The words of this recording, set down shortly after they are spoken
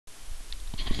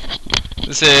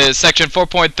This is section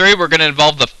 4.3. We're going to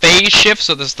involve the phase shift.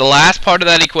 So this is the last part of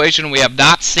that equation we have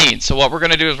not seen. So what we're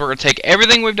going to do is we're going to take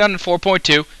everything we've done in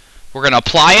 4.2. We're going to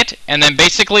apply it, and then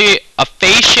basically a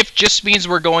phase shift just means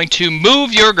we're going to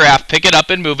move your graph, pick it up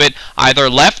and move it either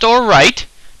left or right,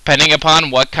 depending upon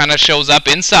what kind of shows up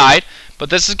inside. But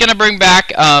this is going to bring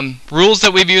back rules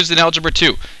that we've used in Algebra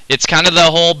 2. It's kind of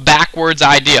the whole backwards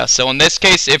idea. So in this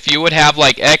case, if you would have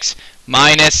like x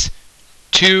minus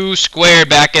 2 squared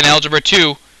back in Algebra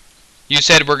 2, you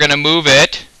said we're going to move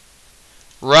it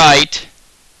right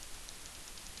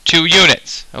 2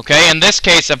 units. Okay, in this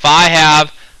case, if I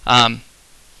have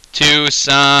 2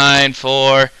 sine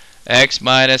 4 x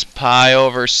minus pi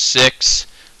over 6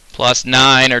 plus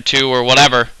 9 or 2 or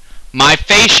whatever, my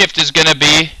phase shift is going to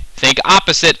be, think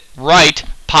opposite, right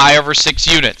pi over 6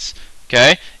 units.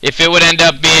 Okay, if it would end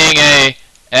up being a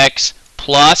x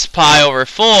plus pi over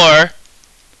 4,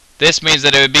 this means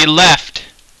that it would be left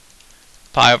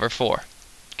pi over 4.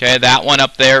 Okay, that one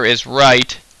up there is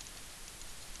right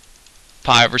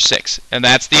pi over 6. And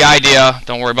that's the idea.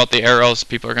 Don't worry about the arrows.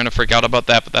 People are going to freak out about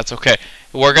that, but that's okay.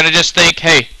 We're going to just think,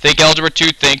 hey, think Algebra 2,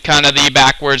 think kind of the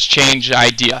backwards change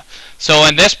idea. So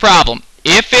in this problem,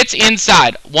 if it's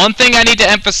inside, one thing I need to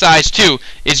emphasize too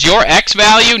is your x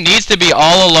value needs to be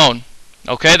all alone.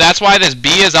 Okay, that's why this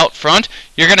b is out front.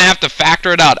 You're going to have to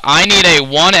factor it out. I need a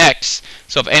 1x.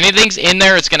 So if anything's in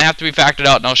there, it's going to have to be factored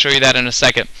out, and I'll show you that in a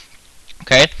second.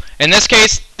 Okay, in this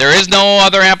case, there is no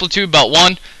other amplitude but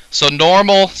 1. So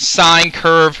normal sine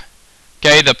curve.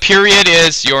 Okay, the period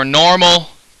is your normal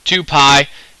 2 pi.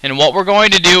 And what we're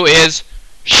going to do is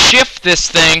shift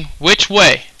this thing which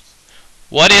way?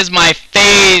 What is my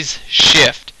phase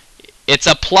shift? It's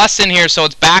a plus in here, so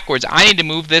it's backwards. I need to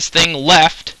move this thing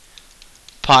left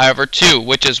pi over 2,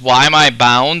 which is why my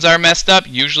bounds are messed up.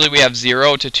 Usually we have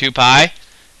 0 to 2 pi.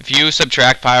 If you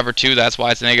subtract pi over 2, that's why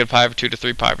it's negative pi over 2 to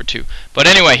 3 pi over 2. But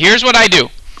anyway, here's what I do.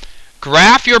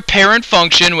 Graph your parent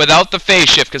function without the phase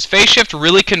shift, because phase shift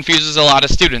really confuses a lot of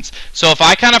students. So if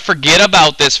I kind of forget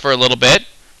about this for a little bit,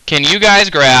 can you guys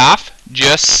graph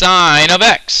just sine of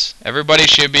x? Everybody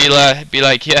should be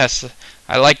like, yes,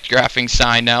 I like graphing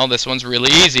sine now. This one's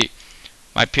really easy.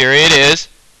 My period is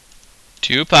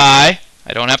 2 pi.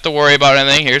 I don't have to worry about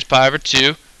anything. Here's pi over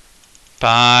 2,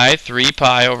 pi, 3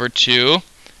 pi over 2,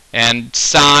 and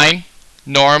sine,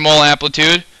 normal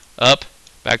amplitude, up,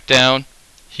 back down,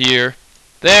 here,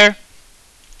 there.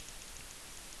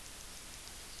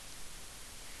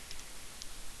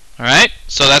 Alright,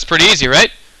 so that's pretty easy, right?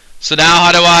 So now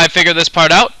how do I figure this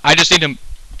part out? I just need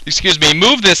to,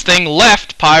 move this thing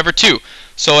left pi over 2.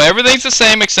 So everything's the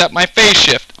same except my phase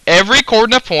shift. Every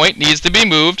coordinate point needs to be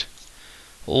moved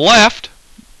left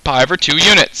pi over 2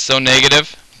 units. So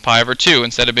negative pi over 2.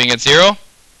 Instead of being at 0,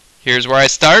 here's where I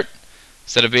start.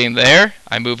 Instead of being there,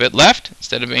 I move it left.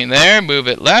 Instead of being there, move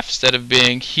it left. Instead of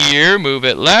being here, move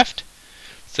it left.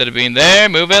 Instead of being there,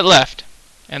 move it left.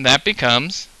 And that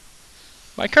becomes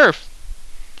my curve.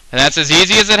 And that's as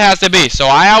easy as it has to be. So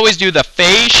I always do the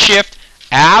phase shift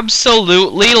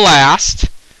absolutely last,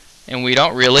 and we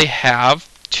don't really have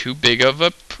too big of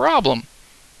a problem.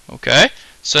 Okay?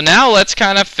 So now let's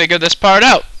kind of figure this part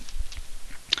out.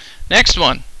 Next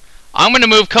one. I'm going to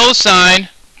move cosine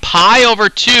pi over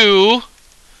 2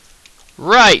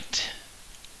 right.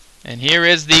 And here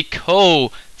is the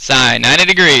cosine, 90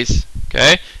 degrees.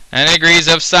 Okay? 90 degrees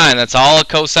of sine. That's all a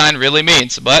cosine really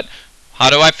means. But how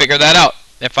do I figure that out?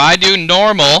 If I do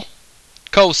normal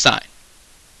cosine,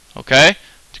 okay?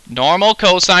 Normal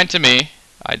cosine to me,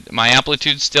 my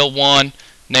amplitude's still 1,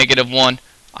 negative 1.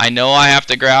 I know I have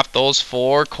to graph those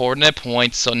 4 coordinate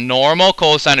points. So normal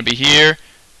cosine would be here,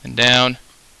 and down,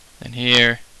 and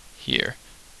here, here,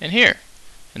 and here.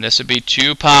 And this would be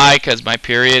 2 pi, because my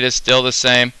period is still the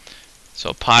same.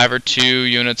 So pi over 2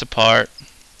 units apart.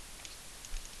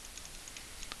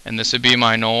 And this would be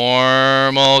my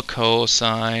normal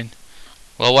cosine.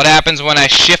 Well, what happens when I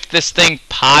shift this thing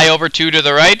pi over 2 to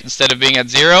the right? Instead of being at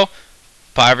 0,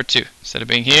 pi over 2. Instead of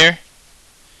being here,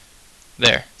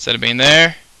 there. Instead of being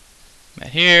there, I'm at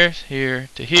here, here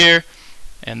to here.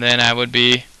 And then I would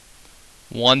be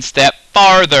one step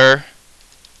farther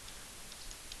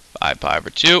by pi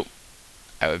over 2.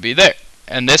 I would be there.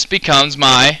 And this becomes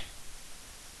my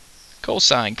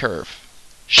cosine curve.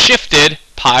 Shifted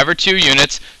pi over 2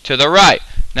 units to the right.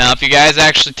 Now, if you guys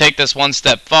actually take this one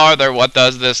step farther, what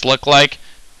does this look like?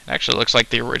 It actually looks like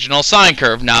the original sine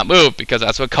curve, not moved, because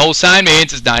that's what cosine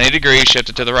means, is 90 degrees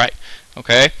shifted to the right.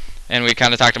 Okay? And we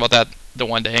kind of talked about that the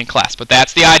one day in class. But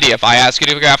that's the idea. If I ask you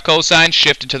to graph cosine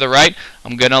shifted to the right,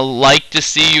 I'm going to like to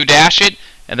see you dash it,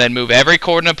 and then move every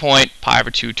coordinate point pi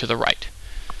over 2 to the right.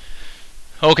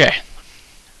 Okay.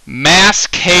 mass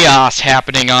chaos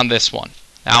happening on this one.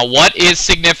 Now, what is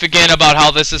significant about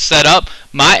how this is set up?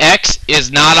 My x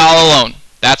is not all alone.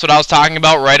 That's what I was talking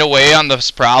about right away on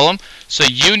this problem. So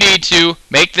you need to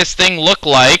make this thing look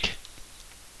like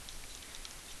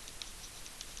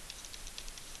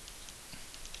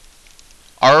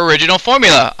our original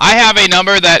formula. I have a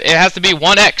number that it has to be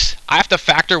 1x. I have to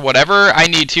factor whatever I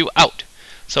need to out.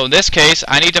 So in this case,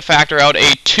 I need to factor out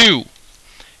a 2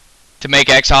 to make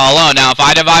x all alone. Now, if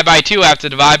I divide by 2, I have to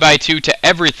divide by 2 to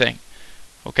everything.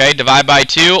 Okay, divide by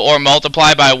 2 or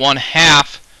multiply by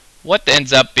 1/2. What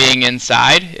ends up being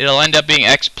inside? It'll end up being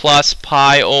x plus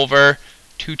pi over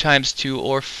 2 times 2,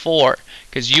 or 4.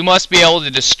 Because you must be able to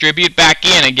distribute back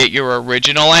in and get your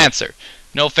original answer.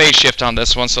 No phase shift on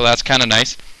this one, so that's kind of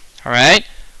nice. Alright?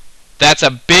 That's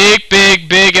a big, big,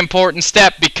 big important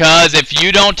step, because if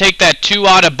you don't take that 2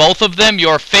 out of both of them,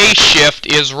 your phase shift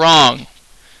is wrong.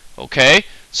 Okay?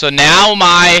 So now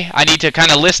I need to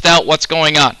kind of list out what's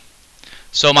going on.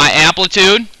 So my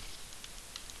amplitude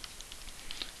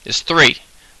is 3.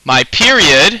 My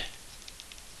period,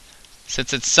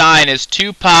 since its sign is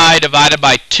 2 pi divided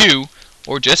by 2,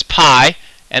 or just pi,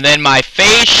 and then my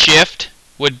phase shift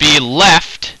would be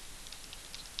left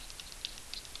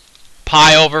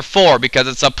pi over 4, because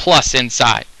it's a plus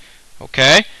inside.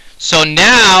 Okay? So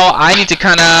now I need to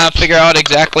kind of figure out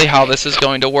exactly how this is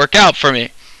going to work out for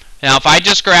me. Now if I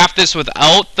just graph this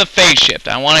without the phase shift,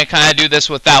 I want to kind of do this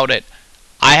without it.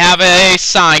 I have a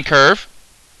sine curve,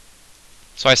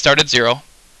 so I start at 0.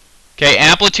 Okay,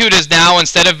 amplitude is now,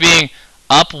 instead of being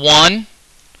up 1,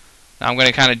 now I'm going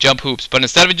to kind of jump hoops, but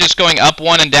instead of just going up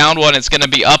 1 and down 1, it's going to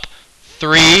be up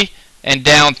 3 and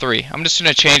down 3. I'm just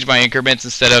going to change my increments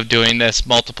instead of doing this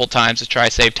multiple times to try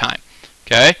to save time.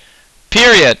 Okay,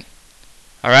 period.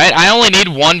 Alright, I only need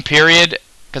one period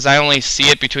because I only see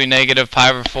it between negative pi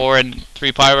over 4 and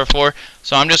 3 pi over 4.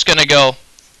 So I'm just going to go,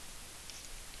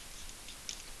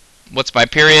 what's my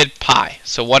period? Pi.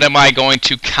 So what am I going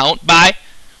to count by?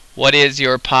 What is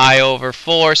your pi over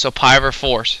 4? So pi over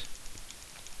 4s.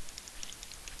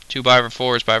 2 pi over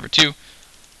 4 is pi over 2.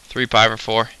 3 pi over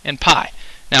 4, and pi.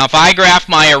 Now if I graph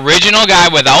my original guy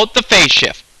without the phase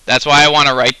shift, that's why I want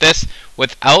to write this.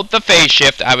 Without the phase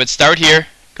shift, I would start here,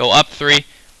 go up 3,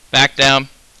 back down,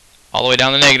 all the way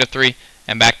down to negative 3,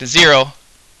 and back to 0.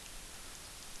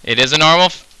 It is a normal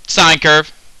sine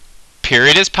curve.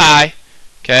 Period is pi.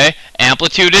 Okay,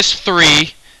 amplitude is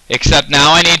 3, except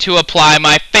now I need to apply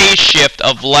my phase shift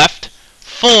of left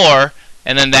 4,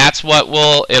 and then that's what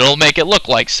it'll make it look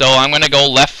like. So I'm going to go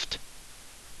left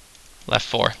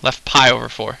 4, left pi over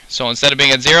 4. So instead of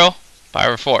being at 0, pi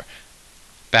over 4.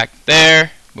 Back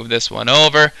there, move this one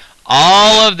over.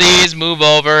 All of these move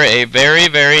over a very,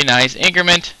 very nice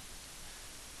increment.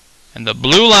 And the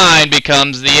blue line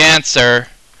becomes the answer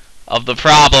of the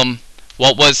problem.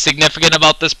 What was significant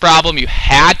about this problem? You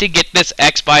had to get this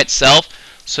x by itself,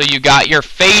 so you got your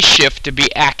phase shift to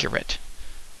be accurate.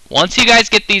 Once you guys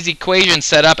get these equations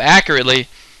set up accurately,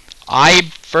 I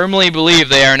firmly believe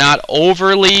they are not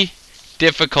overly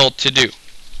difficult to do.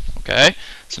 Okay,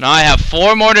 so now I have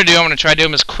 4 more to do. I'm going to try to do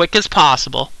them as quick as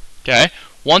possible. Okay,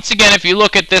 once again, if you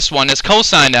look at this one, it's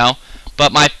cosine now,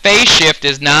 but my phase shift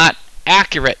is not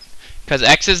accurate because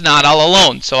x is not all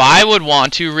alone. So I would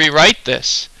want to rewrite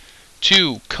this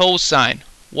to cosine.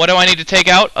 What do I need to take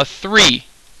out? A 3.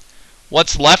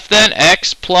 What's left then?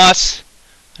 X plus,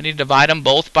 I need to divide them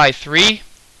both by 3.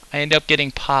 I end up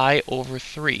getting pi over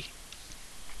 3.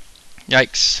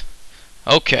 Yikes.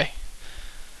 Okay.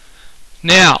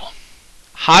 Now,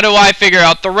 how do I figure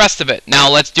out the rest of it? Now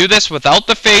let's do this without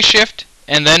the phase shift,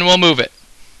 and then we'll move it.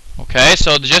 Okay,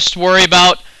 so just worry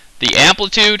about the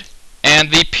amplitude and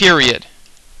the period.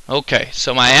 Okay,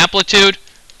 so my amplitude,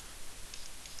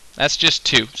 that's just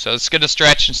 2. So it's going to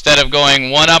stretch. Instead of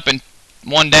going 1 up and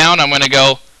 1 down, I'm going to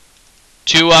go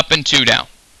 2 up and 2 down.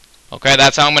 Okay,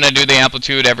 that's how I'm going to do the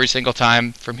amplitude every single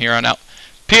time from here on out.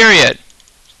 Period.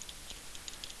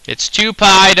 It's 2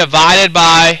 pi divided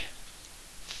by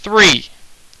 3.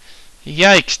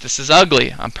 Yikes, this is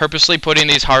ugly. I'm purposely putting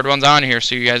these hard ones on here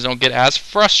so you guys don't get as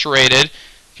frustrated,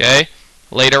 okay,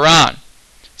 later on.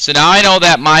 So now I know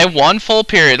that my one full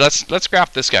period, let's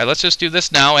graph this guy. Let's just do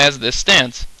this now as this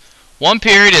stands. One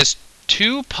period is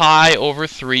 2 pi over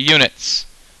 3 units.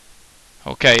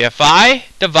 Okay, if I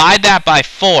divide that by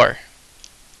 4,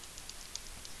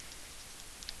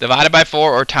 divided by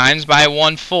 4 or times by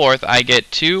 1/4, I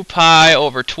get 2 pi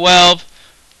over 12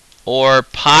 or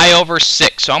pi over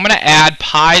 6. So I'm going to add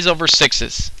pi's over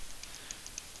 6's.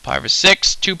 Pi over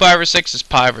 6, 2 pi over 6 is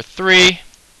pi over 3.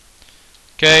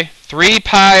 Okay, 3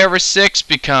 pi over 6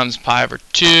 becomes pi over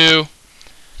 2.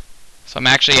 So I'm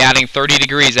actually adding 30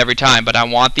 degrees every time, but I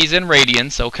want these in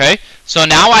radians, okay? So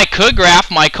now I could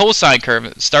graph my cosine curve.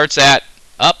 It starts at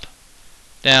up,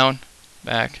 down,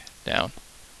 back, down,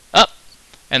 up.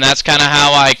 And that's kind of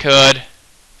how I could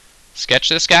sketch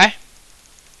this guy.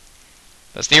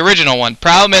 That's the original one.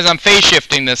 Problem is I'm phase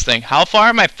shifting this thing. How far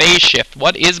am I phase shift?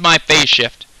 What is my phase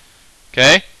shift?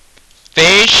 Okay?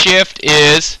 Phase shift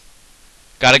is,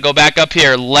 got to go back up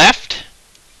here, left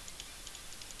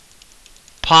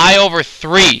pi over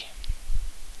 3.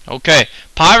 Okay,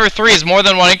 pi over 3 is more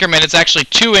than one increment. It's actually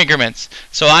 2 increments.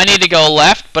 So I need to go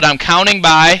left, but I'm counting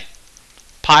by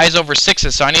pi's over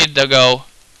 6's. So I need to go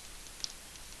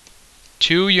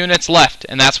 2 units left.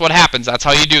 And that's what happens. That's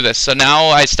how you do this. So now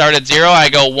I start at 0. I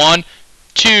go 1,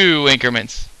 2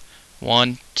 increments.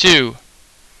 1, 2.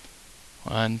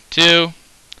 1, 2.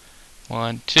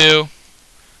 1, 2.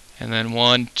 And then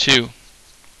 1, 2.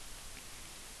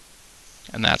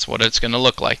 And that's what it's going to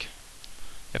look like.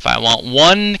 If I want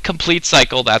one complete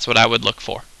cycle, that's what I would look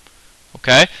for.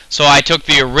 Okay? So I took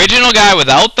the original guy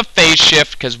without the phase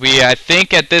shift, because we, I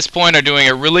think, at this point are doing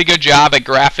a really good job at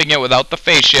graphing it without the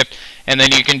phase shift. And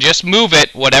then you can just move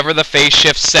it whatever the phase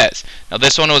shift says. Now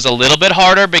this one was a little bit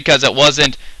harder because it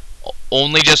wasn't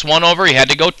only just 1 over. You had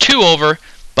to go 2 over,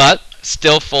 but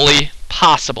still fully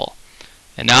possible.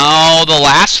 And now the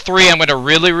last 3 I'm going to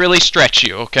really stretch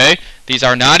you, okay? These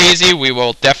are not easy. We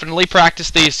will definitely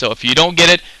practice these, so if you don't get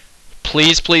it,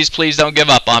 please don't give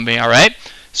up on me, alright?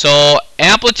 So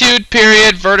amplitude,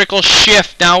 period, vertical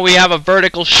shift. Now we have a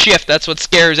vertical shift. That's what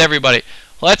scares everybody.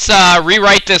 Let's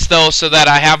rewrite this, though, so that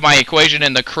I have my equation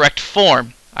in the correct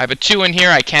form. I have a 2 in here.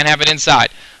 I can't have it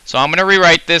inside. So I'm going to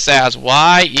rewrite this as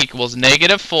y equals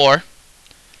 -4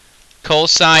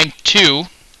 cosine 2.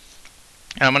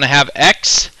 And I'm going to have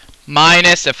x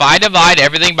minus, if I divide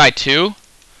everything by 2,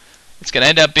 it's going to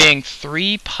end up being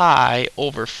 3 pi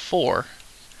over 4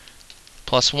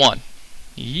 plus 1.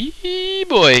 Yee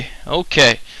boy.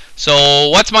 Okay. So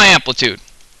what's my amplitude?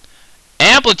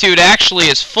 Amplitude actually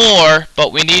is 4,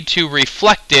 but we need to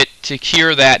reflect it to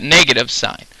cure that negative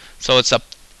sign. So it's a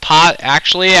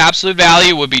actually absolute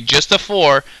value would be just a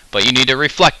 4, but you need to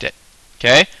reflect it.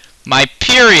 Okay? My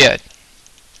period.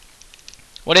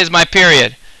 What is my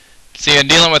period? See, I'm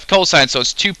dealing with cosine, so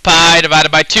it's 2 pi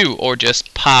divided by 2, or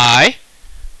just pi.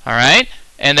 Alright?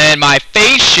 And then my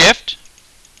phase shift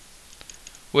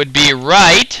would be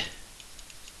right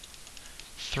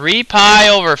 3 pi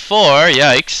over 4.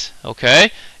 Yikes.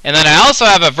 Okay. And then I also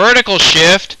have a vertical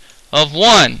shift of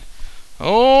 1.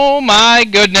 Oh my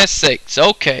goodness sakes.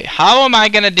 Okay. How am I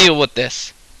going to deal with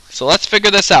this? So let's figure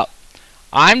this out.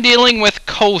 I'm dealing with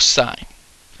cosine.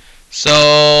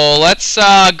 So let's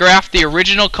graph the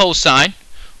original cosine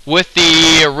with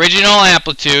the original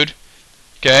amplitude.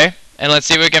 Okay. And let's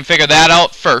see if we can figure that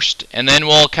out first. And then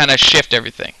we'll kind of shift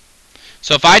everything.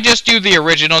 So if I just do the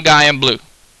original guy in blue,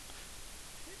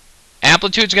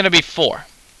 amplitude's going to be 4.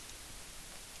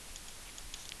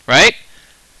 Right?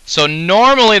 So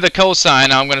normally the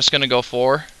cosine, I'm just going to go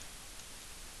 4.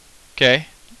 Okay.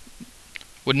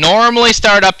 Would normally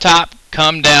start up top,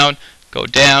 come down,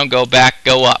 go back,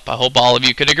 go up. I hope all of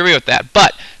you could agree with that.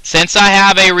 But since I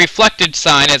have a reflected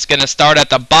sign, it's going to start at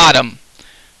the bottom,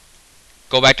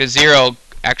 go back to 0,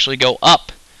 actually go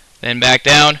up, then back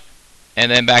down, and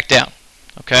then back down.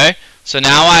 Okay? So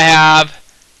now I have,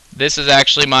 this is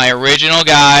actually my original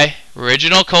guy,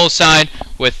 original cosine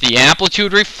with the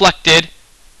amplitude reflected.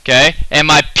 Okay? And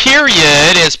my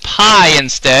period is pi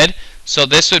instead. So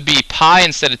this would be pi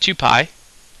instead of 2 pi,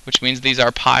 which means these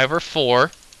are pi over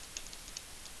 4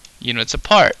 units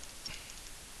apart.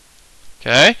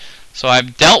 Okay? So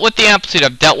I've dealt with the amplitude,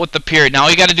 I've dealt with the period. Now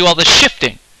you got to do all the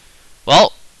shifting.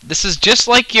 Well, this is just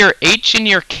like your h and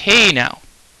your k now.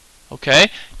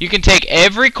 Okay? You can take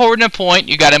every coordinate point,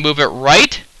 you got to move it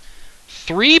right.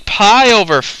 3 pi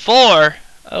over 4.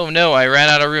 Oh no, I ran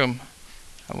out of room.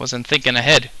 I wasn't thinking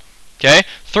ahead. Okay?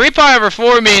 3 pi over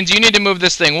 4 means you need to move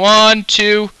this thing 1,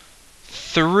 2,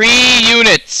 3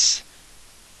 units.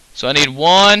 So I need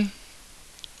 1,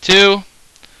 2.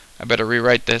 I better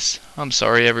rewrite this. I'm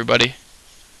sorry, everybody.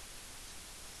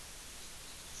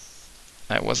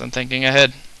 I wasn't thinking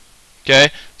ahead. Okay?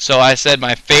 So I said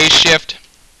my phase shift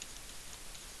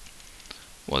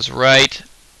was right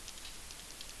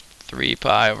 3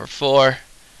 pi over 4.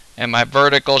 And my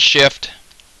vertical shift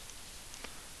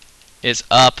is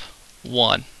up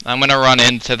 1. I'm going to run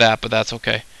into that, but that's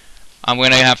okay. I'm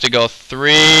going to have to go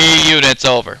 3 units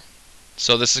over.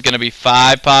 So this is going to be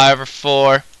 5 pi over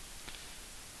 4,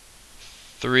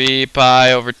 3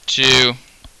 pi over 2,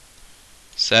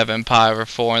 7 pi over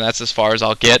 4, and that's as far as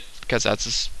I'll get, because that's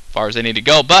as far as I need to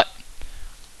go. But,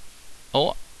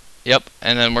 oh, Yep,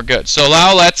 and then we're good. So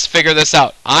now let's figure this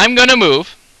out. I'm going to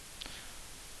move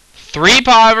 3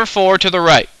 pi over 4 to the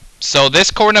right. So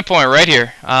this coordinate point right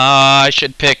here, I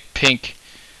should pick pink,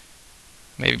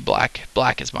 maybe black.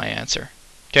 Black is my answer.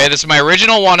 Okay, this is my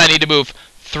original one. I need to move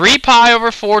 3 pi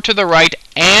over 4 to the right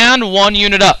and 1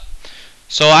 unit up.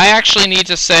 So I actually need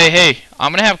to say, hey,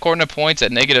 I'm going to have coordinate points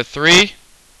at -3.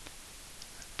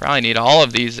 Probably need all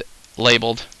of these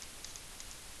labeled.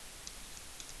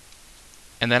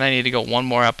 And then I need to go one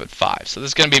more up at 5. So this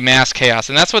is going to be mass chaos.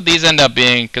 And that's what these end up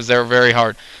being because they're very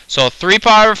hard. So 3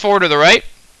 pi over 4 to the right.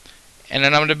 And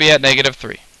then I'm going to be at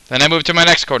 -3. Then I move to my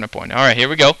next coordinate point. Alright, here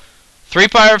we go. 3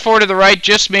 pi over 4 to the right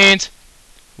just means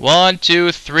 1,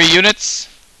 2, 3 units.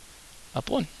 Up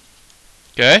 1.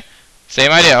 Okay.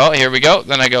 Same idea. Oh, here we go.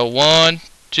 Then I go 1,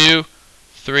 2,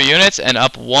 3 units and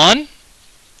up 1.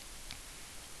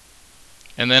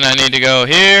 And then I need to go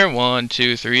here. 1,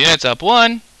 2, 3 units, up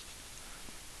 1.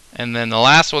 And then the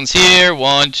last one's here.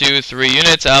 1, 2, 3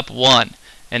 units, up 1.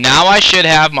 And now I should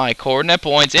have my coordinate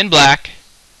points in black.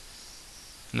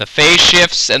 And the phase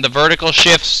shifts and the vertical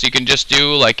shifts, you can just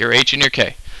do like your H and your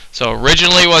K. So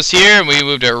originally was here, and we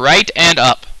moved it right and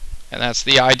up. And that's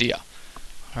the idea.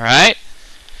 Alright?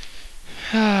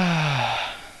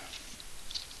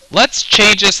 Let's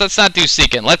change this. Let's not do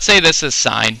secant. Let's say this is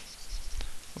sine.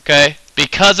 Okay?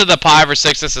 Because of the pi over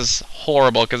 6, this is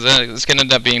horrible because it's going to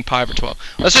end up being pi over 12.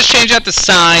 Let's just change that to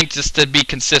sine just to be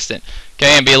consistent.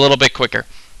 Okay? And be a little bit quicker.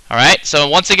 Alright? So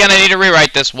once again, I need to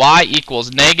rewrite this. Y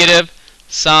equals negative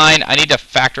sine. I need to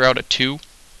factor out a 2.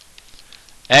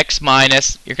 X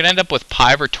minus. You're going to end up with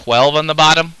pi over 12 on the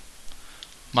bottom.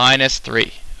 Minus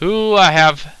 3. Ooh, I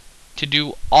have to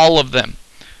do all of them.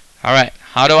 Alright,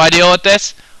 how do I deal with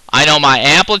this? I know my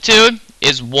amplitude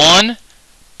is 1,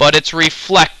 but it's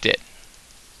reflected.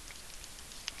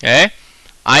 Okay?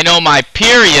 I know my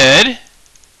period,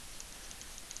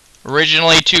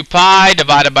 originally 2 pi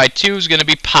divided by 2 is going to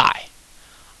be pi.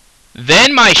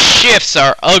 Then my shifts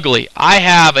are ugly. I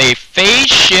have a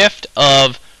phase shift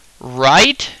of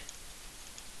right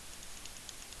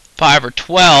pi over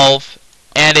 12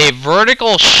 and a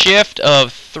vertical shift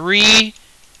of 3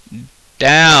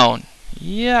 down.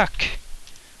 Yuck.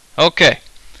 Okay,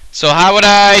 so how would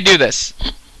I do this?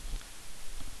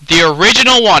 The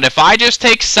original one, if I just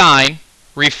take sine,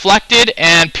 reflected,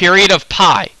 and period of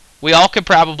pi, we all could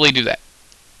probably do that.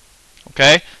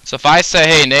 Okay, so if I say,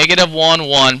 hey, -1,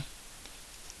 1,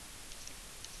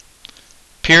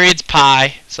 period's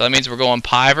pi, so that means we're going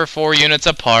pi over 4 units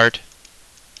apart.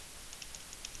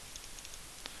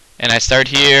 And I start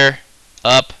here,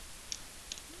 up,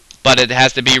 but it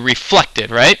has to be reflected,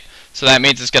 right? So that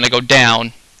means it's going to go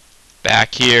down,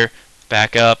 back here,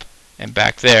 back up, and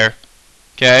back there.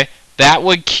 Okay? That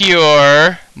would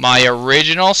cure my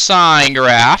original sine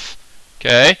graph,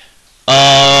 okay,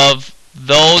 of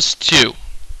those two.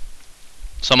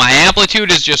 So my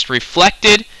amplitude is just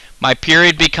reflected, my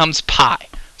period becomes pi.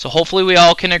 So hopefully we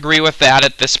all can agree with that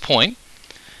at this point.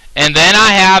 And then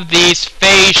I have these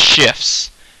phase shifts.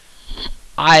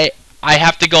 I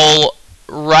have to go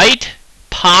right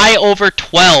pi over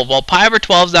 12. Well, pi over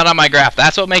 12 is not on my graph.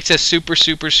 That's what makes it super,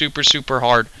 super, super, super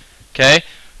hard. Okay?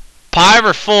 Pi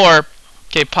over 4.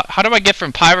 Okay, how do I get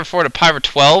from pi over 4 to pi over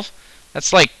 12?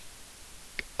 That's like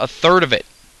a third of it.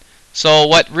 So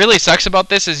what really sucks about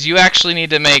this is you actually need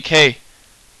to make, hey,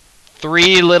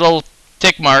 3 little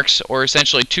tick marks, or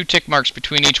essentially 2 tick marks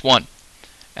between each one.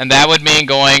 And that would mean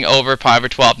going over pi over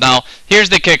 12. Now, here's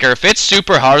the kicker. If it's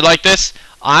super hard like this,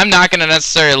 I'm not going to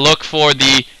necessarily look for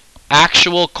the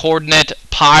actual coordinate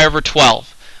pi over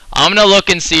 12. I'm going to look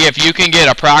and see if you can get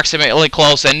approximately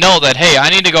close and know that, hey, I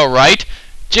need to go right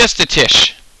just a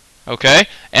tish. Okay?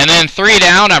 And then 3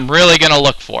 down, I'm really going to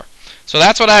look for. So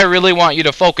that's what I really want you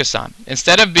to focus on.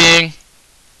 Instead of being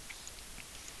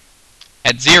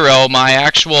at 0, my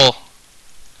actual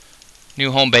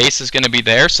new home base is going to be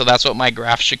there. So that's what my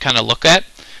graph should kind of look at.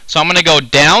 So I'm going to go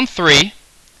down 3,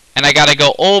 and I got to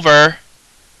go over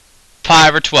pi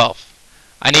over 12.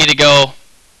 I need to go,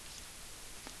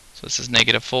 so this is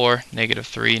 -4,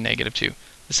 -3, -2.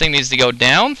 This thing needs to go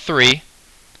down 3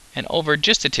 and over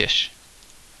just a tish.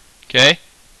 Okay?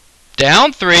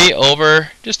 Down 3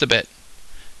 over just a bit.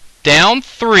 Down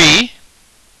 3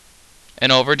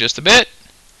 and over just a bit.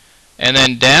 And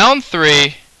then down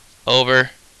 3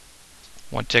 over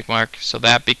 1 tick mark. So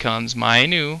that becomes my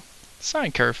new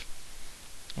sine curve.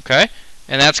 Okay?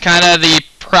 And that's kind of the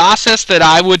process that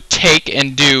I would take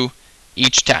and do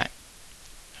each time.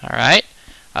 Alright?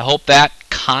 I hope that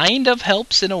kind of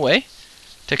helps in a way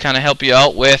to kind of help you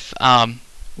out with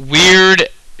weird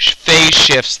phase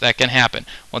shifts that can happen.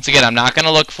 Once again, I'm not going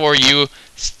to look for you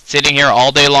sitting here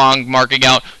all day long marking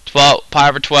out 12, pi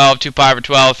over 12, 2 pi over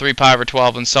 12, 3 pi over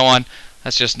 12, and so on.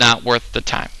 That's just not worth the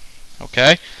time.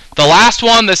 Okay? The last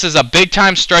one, this is a big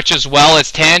time stretch as well.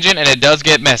 It's tangent, and it does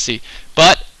get messy.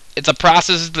 But it's a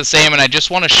process is the same, and I just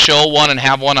want to show one and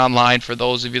have one online for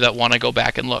those of you that want to go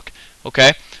back and look.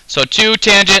 Okay? So 2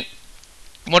 tangent.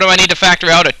 What do I need to factor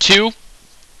out? A 2. And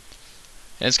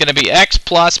it's going to be x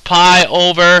plus pi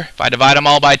over, if I divide them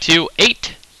all by 2,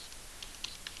 8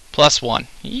 plus 1.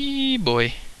 Yee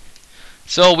boy.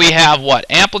 So we have what?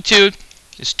 Amplitude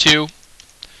is 2.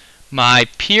 My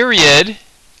period,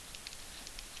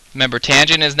 remember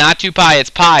tangent is not 2 pi, it's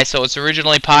pi, so it's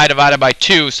originally pi divided by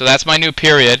 2, so that's my new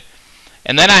period.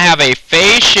 And then I have a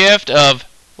phase shift of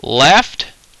left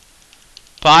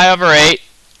pi over 8,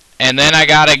 and then I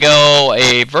gotta go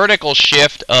a vertical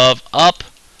shift of up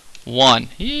 1.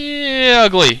 Yeah,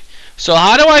 ugly. So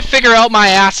how do I figure out my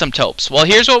asymptotes? Well,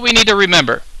 here's what we need to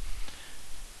remember.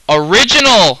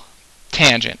 Original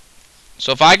tangent.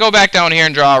 So if I go back down here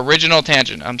and draw original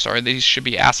tangent, I'm sorry, these should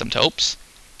be asymptotes.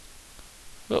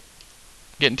 Whoop,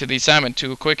 getting to the assignment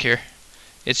too quick here.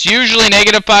 It's usually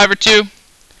negative pi over 2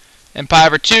 and pi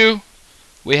over 2.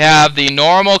 We have the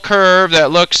normal curve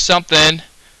that looks something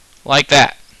like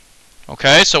that.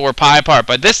 Okay, so we're pi apart.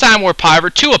 But this time we're pi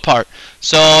over 2 apart.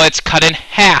 So it's cut in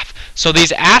half. So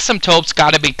these asymptotes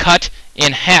got to be cut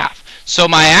in half. So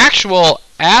my actual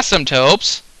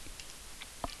asymptotes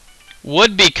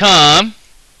would become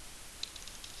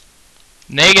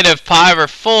negative pi over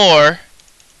 4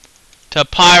 to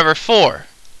pi over 4.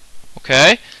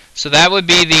 Okay? So that would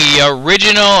be the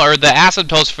original, or the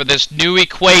asymptotes for this new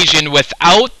equation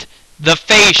without the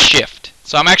phase shift.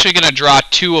 So I'm actually going to draw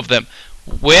 2 of them.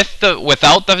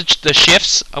 Without the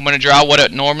shifts, I'm going to draw what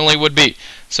it normally would be.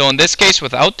 So in this case,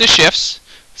 without the shifts,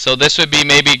 so this would be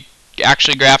maybe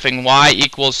actually graphing y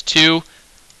equals 2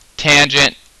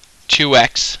 tangent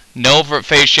 2x. No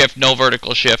phase shift, no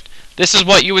vertical shift. This is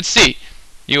what you would see.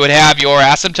 You would have your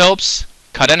asymptotes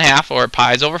cut in half, or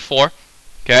pi's over 4.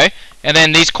 Okay? And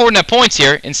then these coordinate points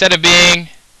here, instead of being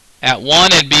at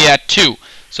 1, it'd be at 2.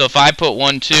 So if I put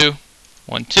 1, 2,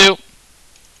 1, 2,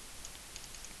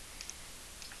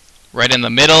 right in the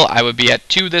middle, I would be at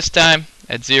 2 this time,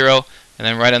 at 0. And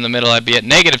then right in the middle, I'd be at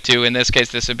negative 2. In this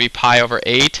case, this would be pi over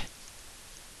 8.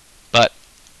 But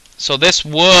so this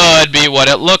would be what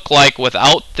it looked like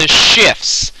without the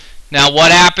shifts. Now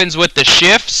what happens with the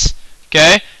shifts?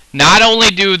 Okay, not only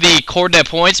do the coordinate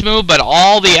points move, but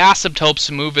all the asymptotes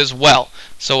move as well.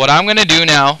 So what I'm going to do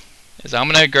now is I'm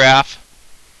going to graph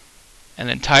an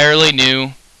entirely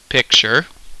new picture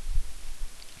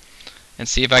and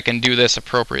see if I can do this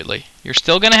appropriately. You're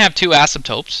still going to have 2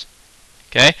 asymptotes,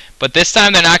 okay, but this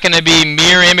time they're not going to be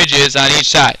mirror images on each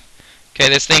side. Okay,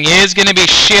 this thing is going to be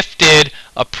shifted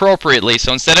appropriately.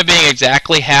 So instead of being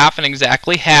exactly half and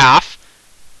exactly half,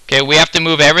 okay, we have to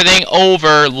move everything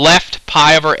over left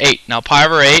pi over 8. Now pi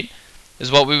over 8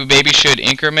 is what we maybe should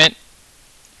increment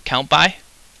count by.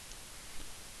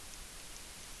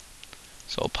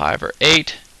 So pi over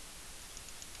 8,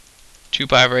 2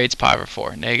 pi over 8 is pi over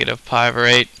 4. Negative pi over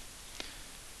 8,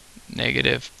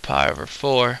 negative pi over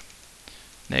 4,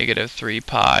 negative 3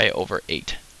 pi over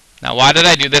 8. Now why did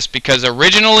I do this? Because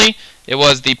originally it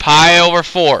was the pi over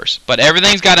 4s, but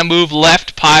everything's got to move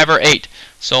left pi over 8.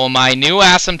 So my new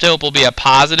asymptote will be a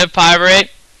positive pi over 8,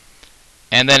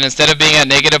 and then instead of being at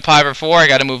negative pi over 4, I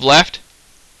got to move left.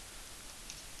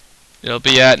 It'll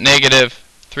be at negative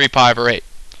 3 pi over 8.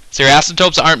 So your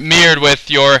asymptotes aren't mirrored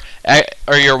with your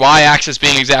y-axis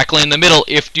being exactly in the middle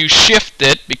if you shift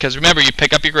it, because remember, you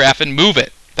pick up your graph and move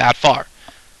it that far.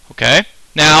 Okay?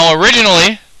 Now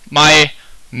originally my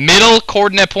middle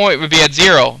coordinate point would be at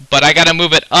 0, but I got to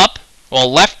move it up,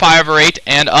 well, left pi over 8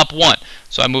 and up 1.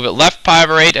 So I move it left pi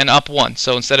over 8 and up 1.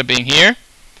 So instead of being here,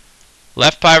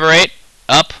 left pi over 8,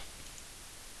 up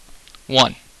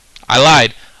 1. I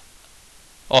lied.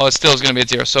 Oh, it still is going to be at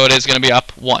 0, so it is going to be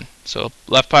up 1. So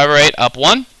left pi over 8, up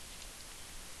 1.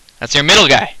 That's your middle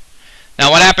guy.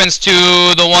 Now what happens to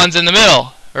the ones in the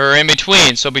middle, or in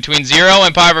between? So between 0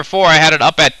 and pi over 4, I had it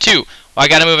up at 2. Well, I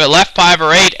got to move it left pi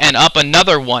over 8 and up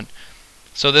another 1.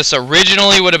 So this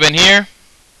originally would have been here.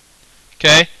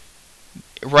 Okay,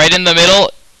 right in the middle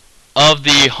of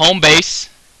the home base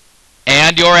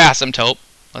and your asymptote.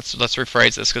 Let's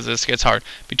rephrase this because this gets hard.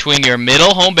 Between your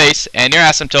middle home base and your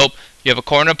asymptote, you have a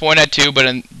coordinate point at 2, but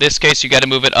in this case, you got to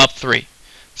move it up 3.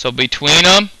 So between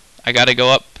them, I got to go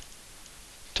up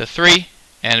to 3,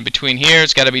 and between here,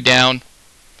 it's got to be down.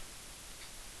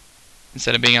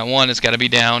 Instead of being at 1, it's got to be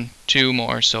down 2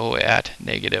 more, so at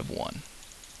negative 1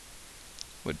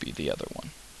 would be the other one.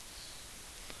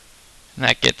 And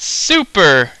that gets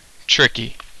super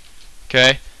tricky.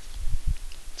 Okay?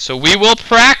 So we will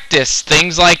practice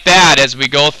things like that as we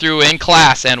go through in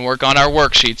class and work on our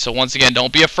worksheets. So once again,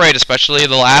 don't be afraid, especially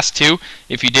the last two.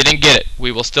 If you didn't get it,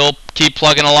 we will still keep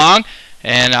plugging along,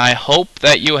 and I hope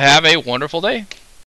that you have a wonderful day.